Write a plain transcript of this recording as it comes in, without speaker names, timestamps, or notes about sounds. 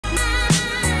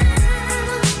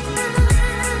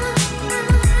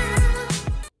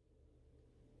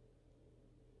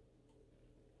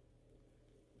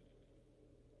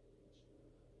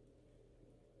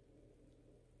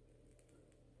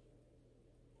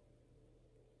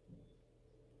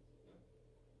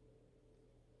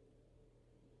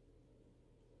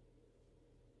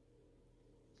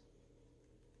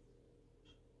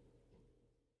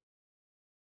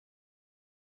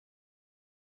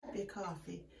your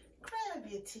coffee, grab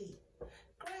your tea,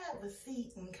 grab a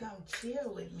seat and come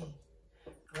chill with me.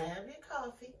 Grab your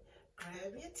coffee,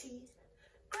 grab your tea,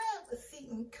 grab a seat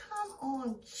and come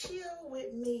on chill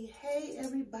with me. Hey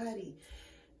everybody,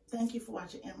 thank you for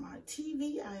watching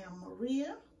MRTV. I am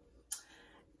Maria,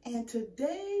 and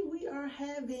today we are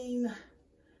having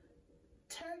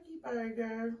turkey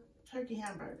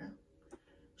hamburger,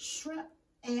 shrimp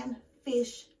and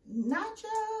fish nachos.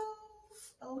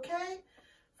 Okay,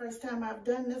 first time I've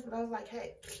done this, but I was like,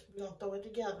 hey, we're gonna throw it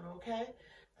together. Okay,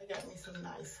 I got me some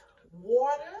nice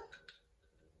water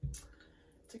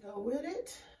to go with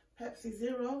it, Pepsi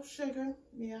Zero, sugar,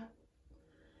 yeah,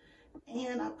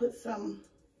 and I put some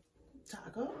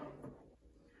taco,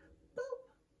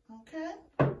 boop, okay,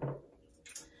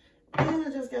 and I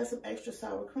just got some extra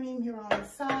sour cream here on the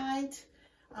side.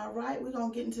 All right, we're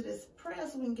gonna get into this prayer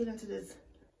so we can get into this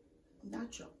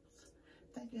nachos.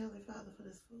 Thank you, Heavenly Father, for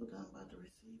this food that I'm about to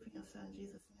receive in your son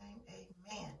Jesus' name.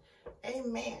 Amen.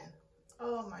 Amen.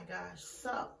 Oh my gosh.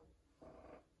 So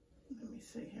let me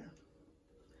see here.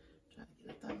 Try to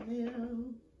get a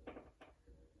thumbnail.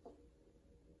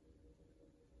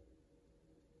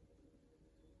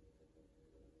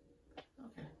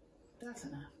 Okay, that's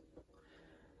enough.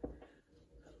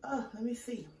 Oh, let me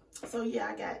see. So yeah,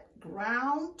 I got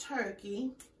ground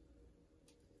turkey.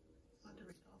 My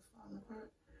Doritos falling apart.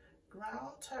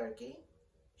 Ground turkey,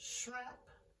 shrimp,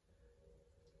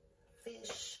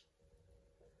 fish,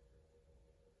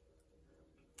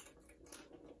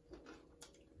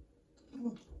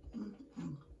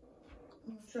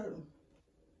 show you.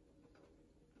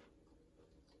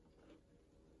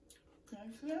 Can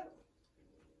you see it?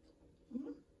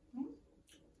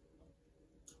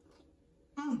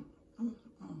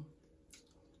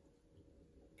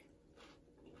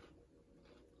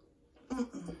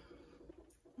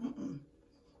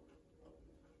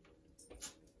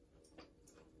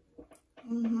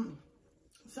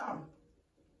 So,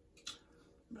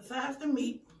 besides the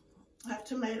meat, I have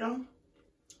tomato,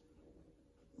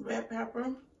 red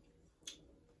pepper,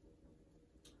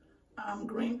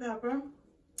 green pepper,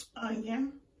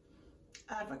 onion,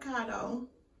 avocado,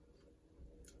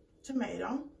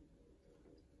 tomato,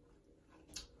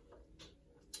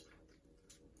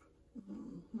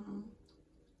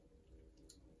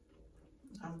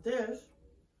 now this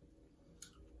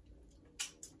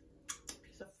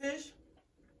piece of fish.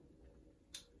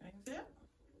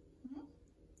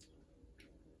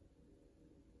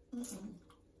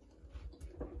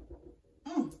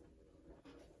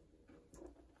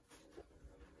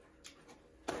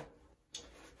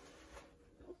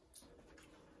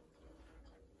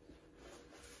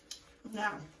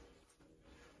 Now,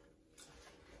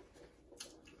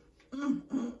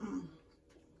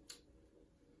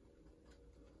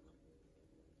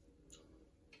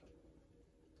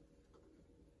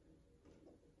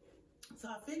 so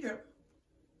I figured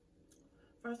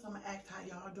first I'm gonna ask how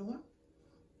y'all doing.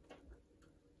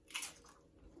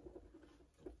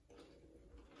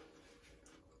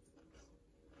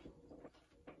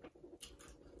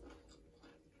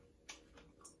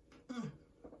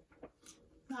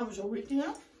 How was your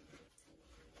weekend?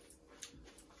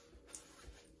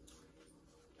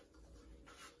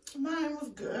 Mine was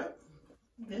good.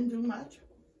 Didn't do much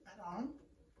at all.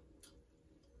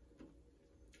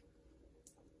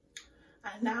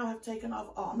 I now have taken off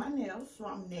all my nails, so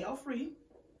I'm nail free.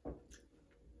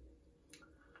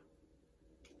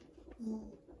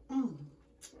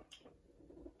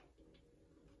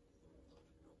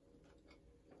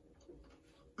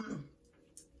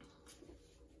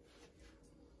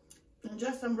 And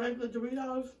just some regular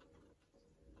Doritos.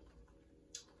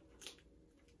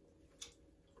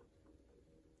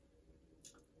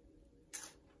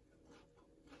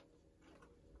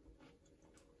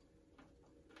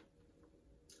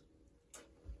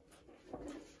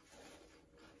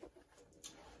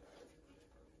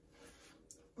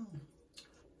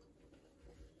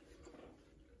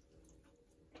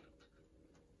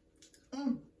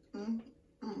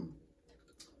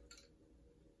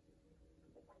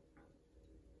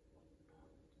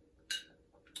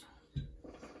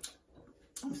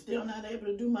 I'm still not able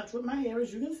to do much with my hair,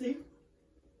 as you can see.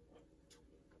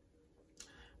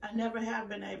 I never have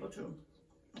been able to,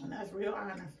 and that's real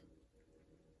honest.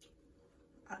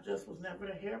 I just was never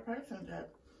the hair person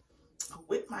that could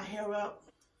whip my hair up.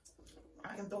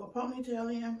 I can throw a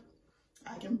ponytail in.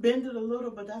 I can bend it a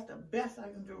little, but that's the best I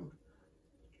can do.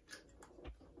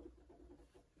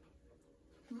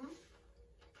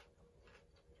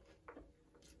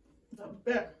 The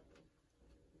best.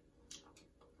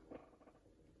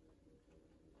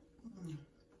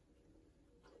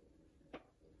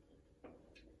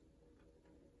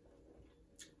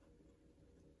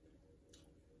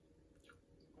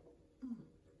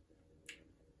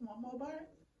 Want more butter?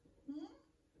 Mm-hmm.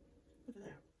 Look at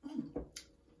that. Mm.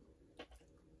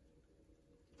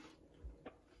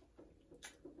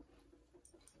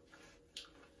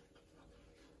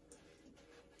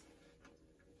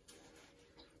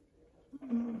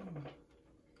 Mm.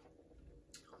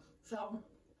 So,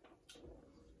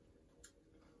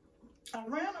 I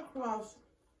ran across,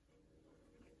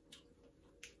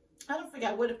 I don't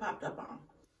forget what it popped up on,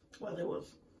 whether it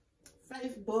was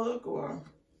Facebook or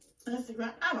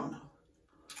Instagram, I don't know.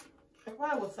 It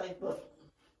probably was Facebook.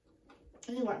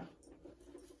 Anyway,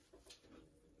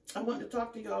 I wanted to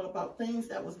talk to y'all about things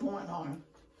that was going on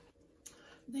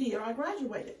the year I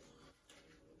graduated,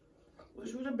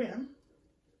 which would have been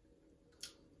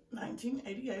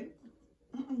 1988.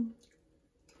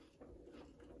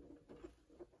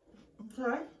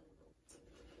 Okay.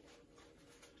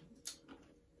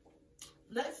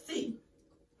 Let's see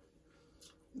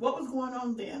what was going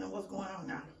on then and what's going on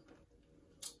now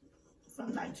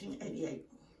from 1988.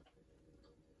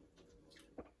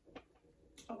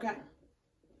 Okay.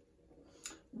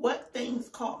 What things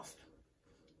cost?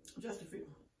 Just a few.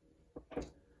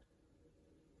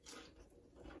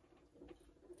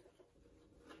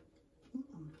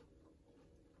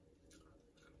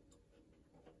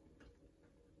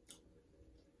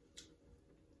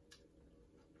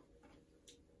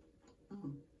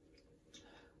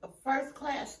 A first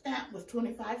class stamp was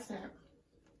 25 cents.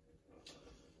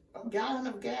 A gallon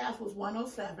of gas was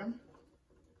 107,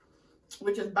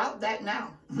 which is about that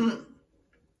now. We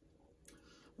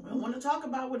don't want to talk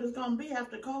about what it's going to be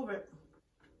after COVID.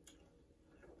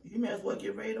 You may as well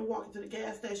get ready to walk into the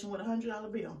gas station with a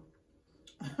 $100 bill.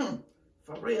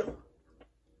 For real.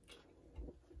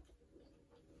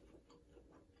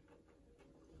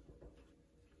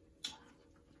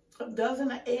 A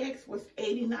dozen of eggs was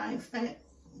 89 cents.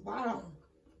 Wow.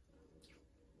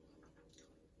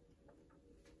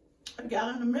 A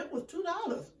gallon of milk was $2.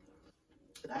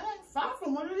 That ain't far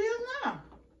from what it is now.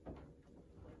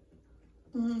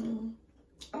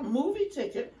 A movie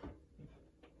ticket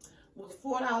was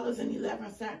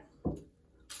 $4.11.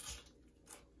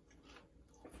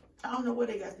 I don't know where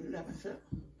they got the 11 cents.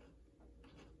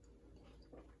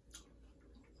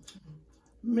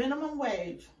 Minimum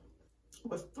wage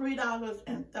was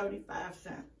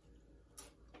 $3.35.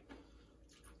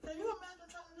 Can you imagine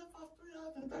trying to live off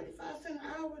 $3.35 an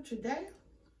hour today?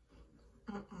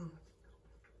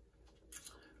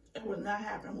 It would not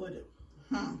happen, would it?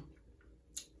 Oh,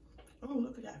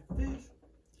 look at that fish.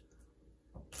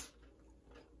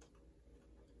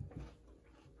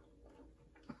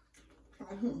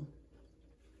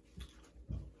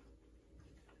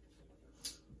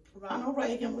 Ronald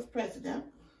Reagan was president.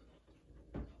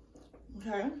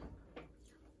 Okay.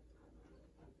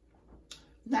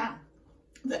 Now,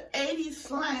 the 80s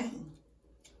slang.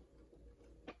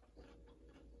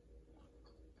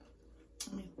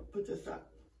 Let me put this up.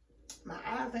 My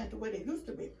eyes ain't the way they used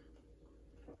to be.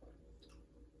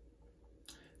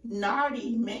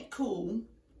 Nardy meant cool.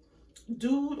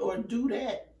 Dude or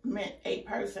dudette meant a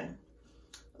person.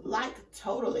 Like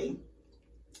totally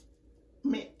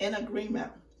meant in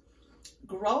agreement.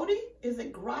 Grody, is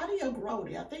it grody or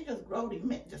grody? I think it's grody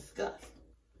meant disgust.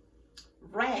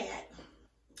 Rad,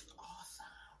 awesome.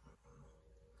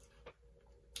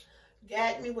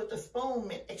 Gag me with a spoon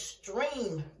meant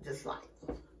extreme dislike.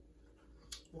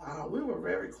 Wow, we were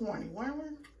very corny, weren't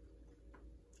we?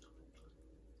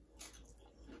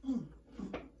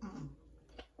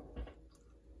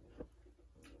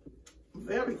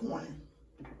 Very corny.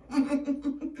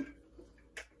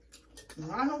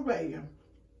 Ronald Reagan.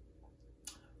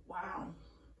 Wow.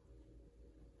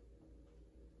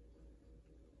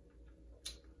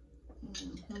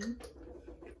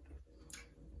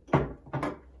 I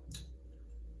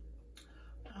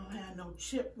don't have no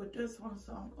chip with this one,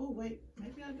 so oh wait,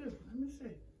 maybe I do. Let me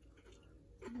see.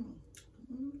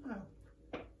 Oh,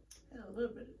 had a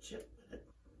little bit of chip with it.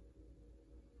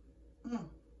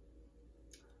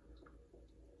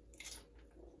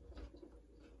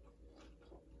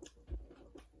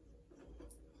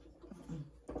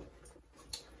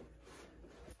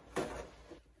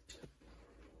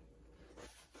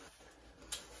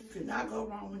 You cannot go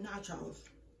wrong with nachos.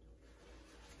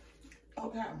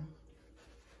 Okay.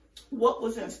 What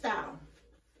was in style?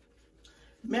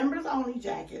 Members only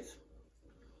jackets,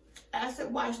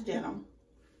 acid wash denim,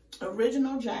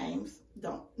 original James,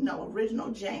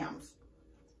 original jams,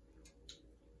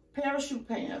 parachute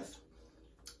pants.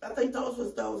 I think those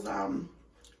was those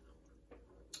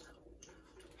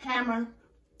Hammer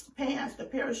pants, the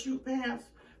parachute pants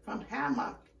from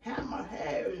Hammer.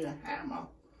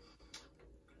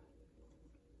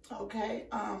 Okay,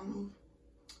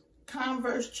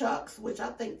 Converse Chucks, which I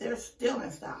think they're still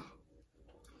in style.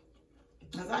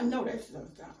 Because I know they're still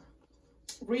in style.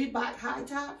 Reebok high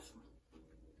tops.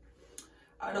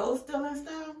 Are those still in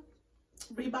style?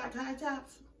 Reebok high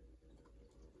tops?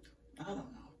 I don't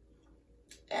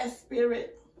know.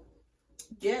 Spirit,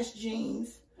 Guess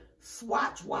jeans,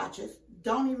 Swatch watches.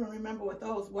 Don't even remember what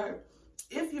those were.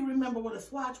 If you remember what a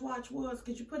Swatch watch was,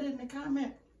 could you put it in the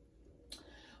comment?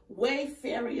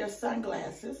 Wayfarer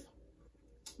sunglasses,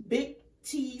 big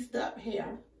teased up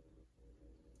hair.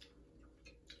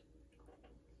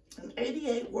 In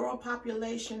 '88, world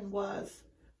population was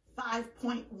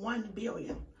 5.1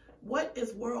 billion. What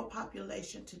is world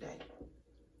population today?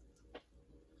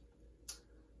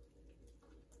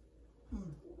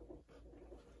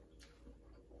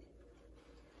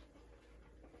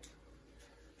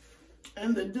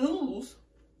 In the news,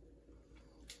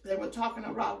 they were talking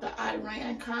about the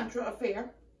Iran-Contra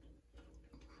affair.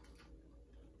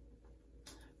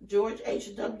 George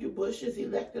H.W. Bush is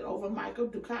elected over Michael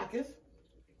Dukakis.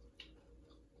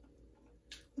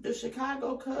 The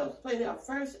Chicago Cubs play their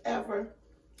first ever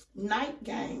night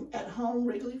game at home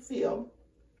Wrigley Field,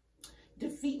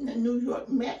 defeating the New York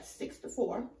Mets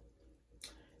 6-4.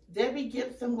 Debbie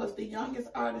Gibson was the youngest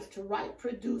artist to write,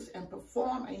 produce, and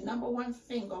perform a #1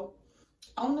 single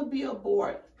on the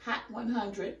Billboard Hot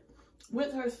 100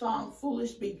 with her song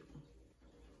Foolish Beat.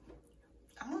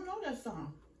 I don't know that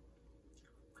song.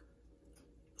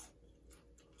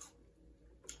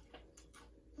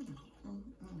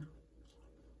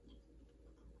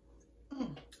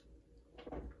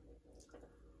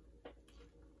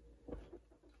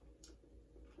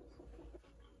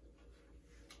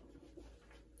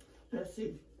 Let's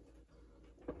see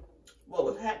what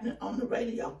was happening on the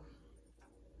radio.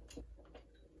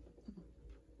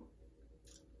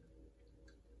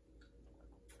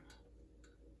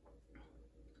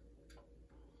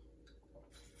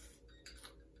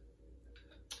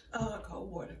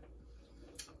 Cold water.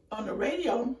 On the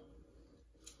radio,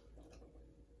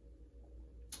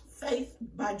 Faith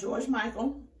by George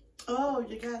Michael. Oh,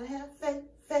 you gotta have faith,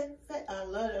 faith, faith. I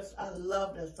love this. I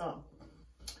love this song.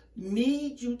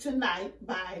 Need You Tonight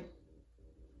by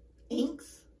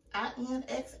Inks,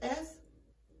 I-N-X-S.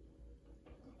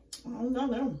 I don't know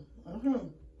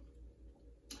them.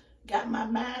 Got My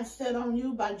Mind Set on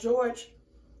You by George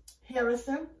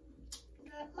Harrison.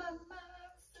 Got my mind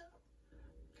set.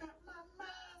 Got my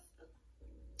mind set.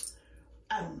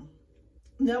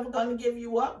 Never Gonna Give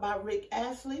You Up by Rick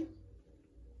Astley.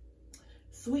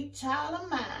 Sweet Child of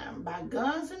Mine by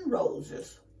Guns N'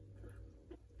 Roses.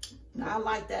 Now, I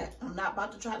like that. I'm not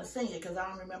about to try to sing it because I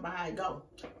don't remember how it goes.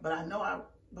 But I know, I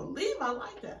believe I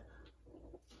like that.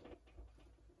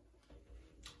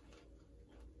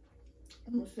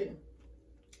 Let me see.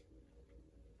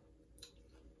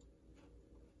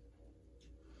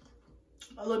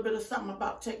 A little bit of something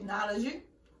about technology.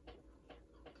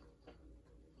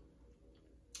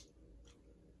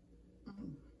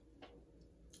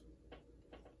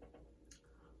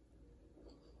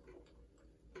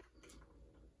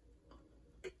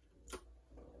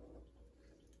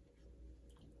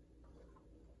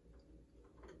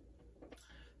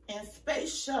 And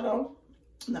Space Shuttle,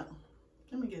 no,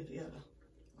 let me get it together.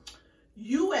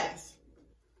 U.S.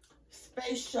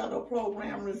 Space Shuttle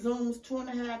program resumes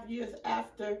 2.5 years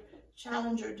after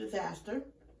Challenger disaster.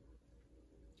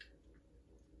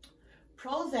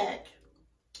 Prozac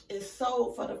is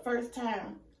sold for the first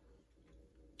time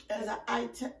as an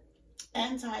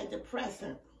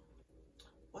antidepressant.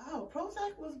 Wow,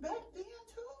 Prozac was back then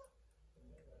too?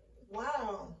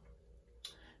 Wow.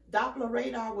 Doppler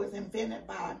radar was invented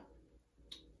by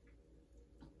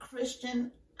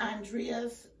Christian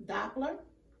Andreas Doppler.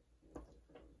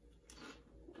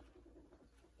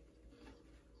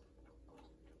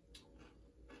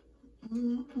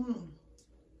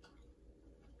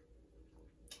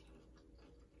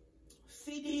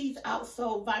 CDs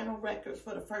outsold vinyl records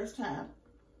for the first time.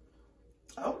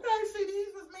 Okay,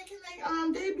 CDs was making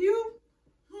their debut.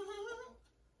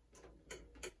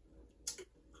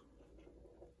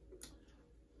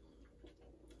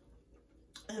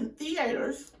 In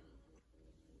theaters,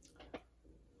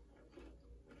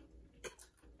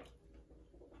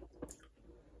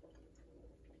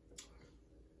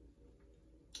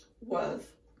 was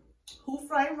Who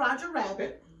Framed Roger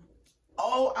Rabbit.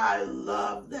 Oh, I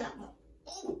love that one.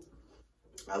 Oh,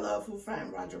 I love Who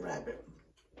Framed Roger Rabbit.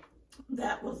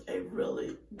 That was a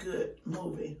really good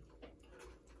movie.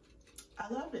 I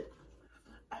love it.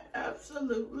 I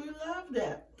absolutely love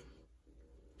that.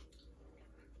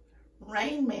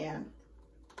 Rain Man,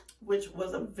 which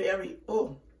was a very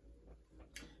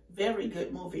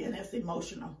good movie, and it's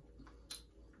emotional.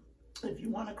 If you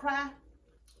want to cry,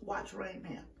 watch Rain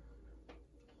Man.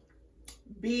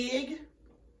 Big.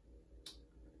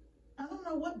 I don't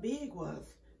know what Big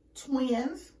was.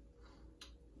 Twins.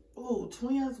 Ooh,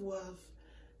 Twins was.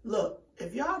 Look,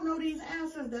 if y'all know these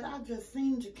answers that I just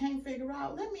seem to can't figure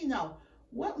out, let me know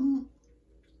what the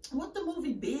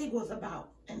movie Big was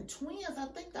about. And Twins, I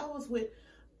think that was with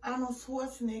Arnold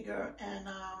Schwarzenegger and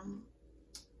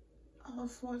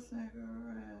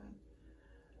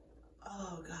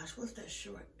oh gosh, what's that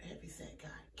short, heavyset guy?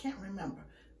 Can't remember.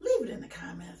 Leave it in the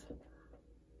comments.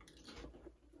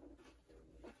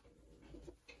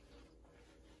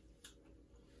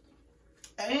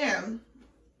 And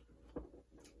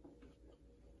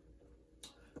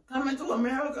Coming to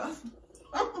America.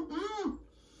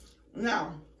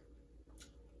 Now,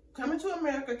 Coming to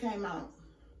America came out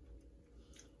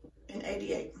in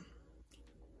 '88.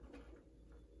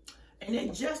 And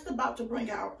they're just about to bring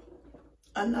out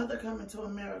another Coming to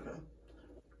America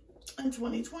in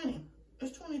 2020.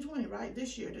 It's 2020, right?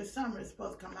 This year, this summer, it's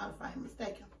supposed to come out, if I ain't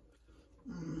mistaken.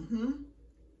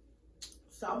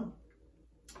 So,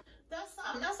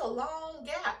 that's a long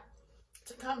gap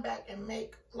to come back and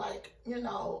make, like, you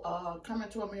know, Coming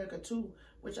to America 2,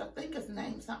 which I think is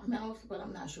named something else, but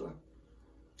I'm not sure.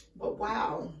 But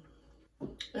wow,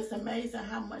 it's amazing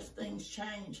how much things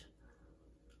change.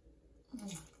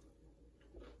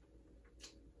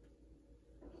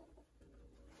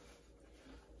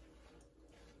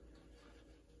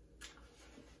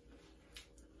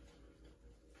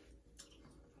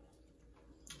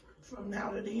 From now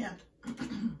to the end.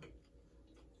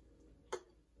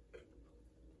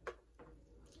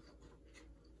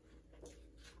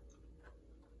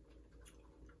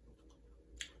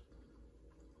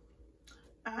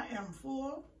 I am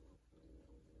full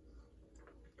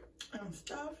and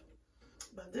stuff,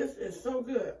 but this is so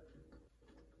good.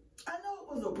 I know it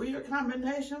was a weird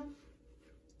combination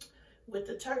with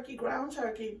the turkey, ground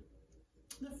turkey,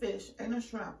 the fish, and the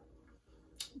shrimp,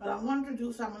 but I wanted to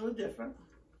do something a little different.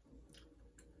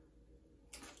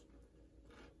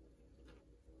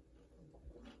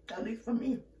 At least for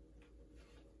me.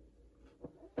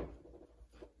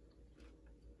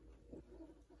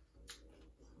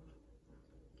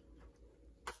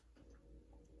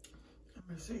 Let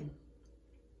me see.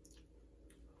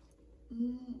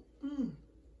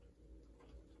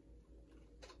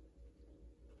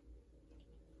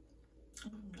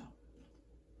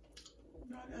 I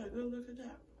got a good look at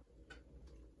that.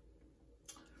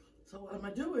 So what I'm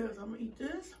gonna do is I'm gonna eat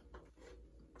this.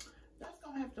 That's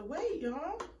gonna have to wait,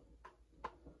 y'all.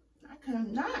 I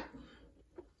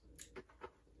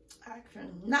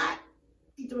cannot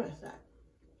eat the rest of that.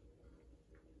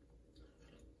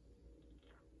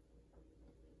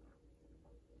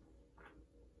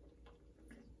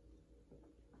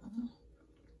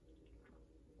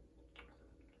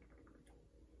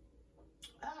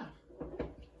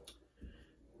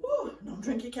 Woo, don't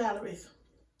drink your calories.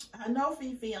 I know,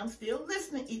 Fifi, I'm still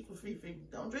listening. Eat for Fifi.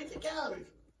 Don't drink your calories.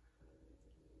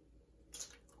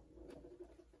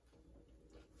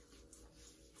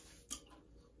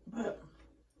 But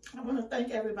I want to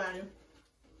thank everybody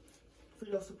for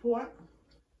your support.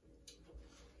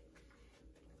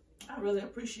 I really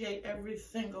appreciate every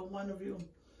single one of you.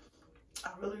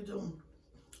 I really do.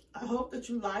 I hope that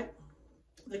you like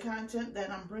the content that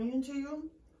I'm bringing to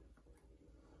you.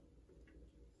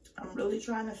 I'm really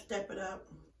trying to step it up,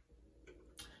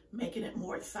 making it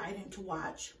more exciting to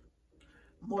watch,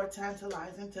 more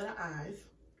tantalizing to the eyes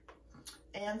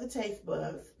and the taste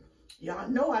buds. Y'all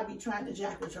know I be trying to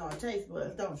jack with y'all taste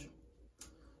buds, don't you?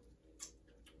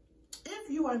 If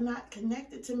you are not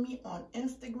connected to me on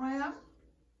Instagram,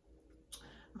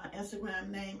 my Instagram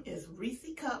name is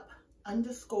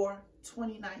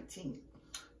ReeseCup_2019.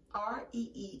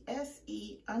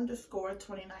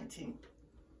 REESE_2019.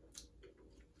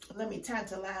 Let me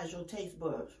tantalize your taste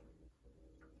buds.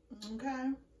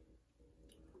 Okay?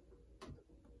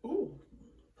 Ooh,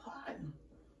 pardon.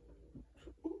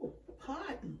 Ooh,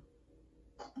 pardon.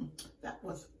 That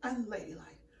was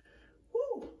unladylike.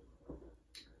 Woo.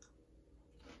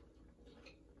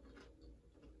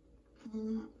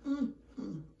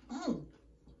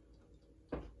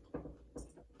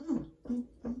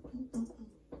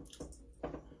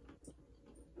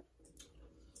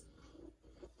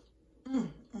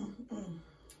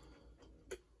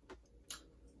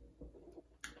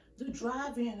 The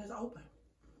drive-in is open.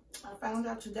 I found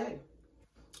out today.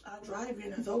 Our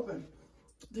drive-in is open.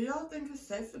 Do y'all think it's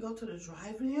safe to go to the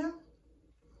drive-in?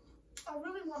 I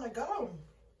really want to go.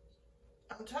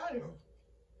 I'm telling you.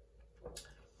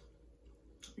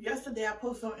 Yesterday I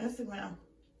posted on Instagram.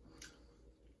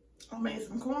 I made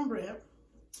some cornbread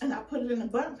and I put it in a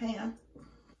bun pan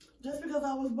just because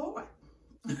I was bored.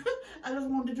 I just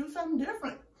wanted to do something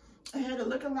different. I had it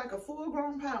looking like a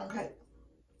full-grown pound cake.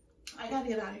 I gotta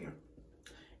get out of here.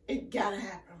 It gotta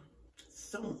happen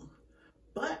soon.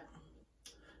 But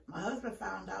my husband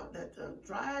found out that the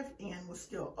drive-in was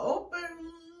still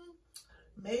open.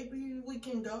 Maybe we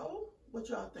can go. What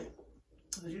y'all think?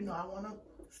 Because you know I want to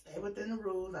stay within the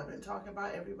rules. I've been talking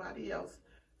about everybody else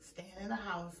staying in the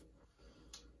house.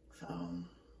 So,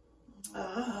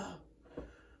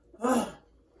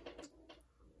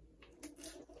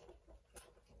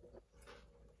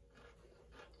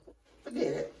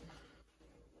 forget it.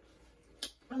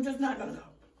 I'm just not gonna go.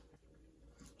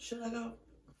 Should I go?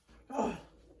 Oh,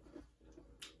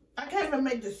 I can't even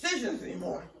make decisions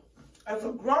anymore. As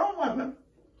a grown woman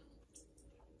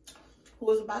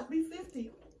who is about to be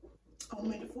 50 on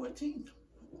May the 14th.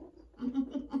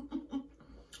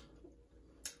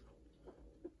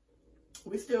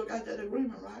 We still got that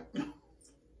agreement, right?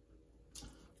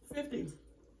 50.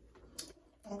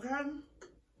 Okay?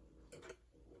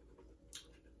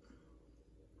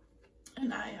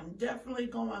 And I am definitely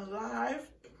going live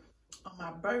on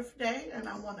my birthday, and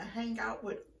I want to hang out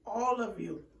with all of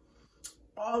you.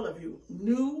 All of you.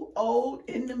 New, old,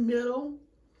 in the middle.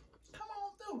 Come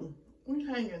on through. We're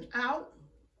hanging out.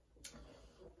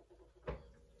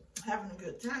 Having a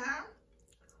good time.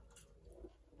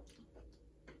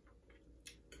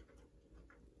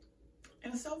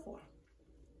 And so forth.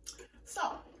 So,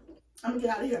 I'm gonna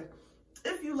get out of here.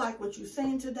 If you like what you've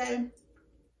seen today,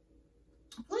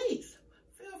 please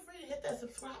feel free to hit that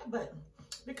subscribe button.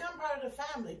 Become part of the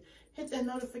family. Hit that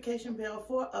notification bell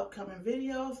for upcoming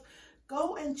videos.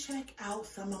 Go and check out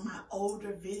some of my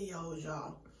older videos,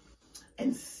 y'all,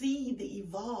 and see the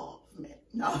evolvement.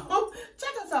 No,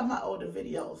 check out some of my older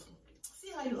videos.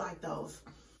 See how you like those.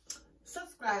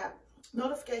 Subscribe,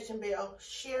 notification bell,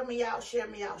 share me out, share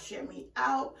me out, share me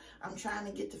out. I'm trying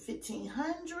to get to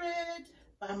 1,500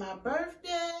 by my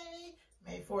birthday,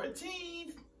 May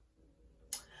 14th.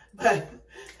 But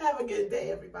have a good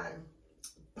day, everybody.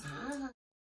 Bye.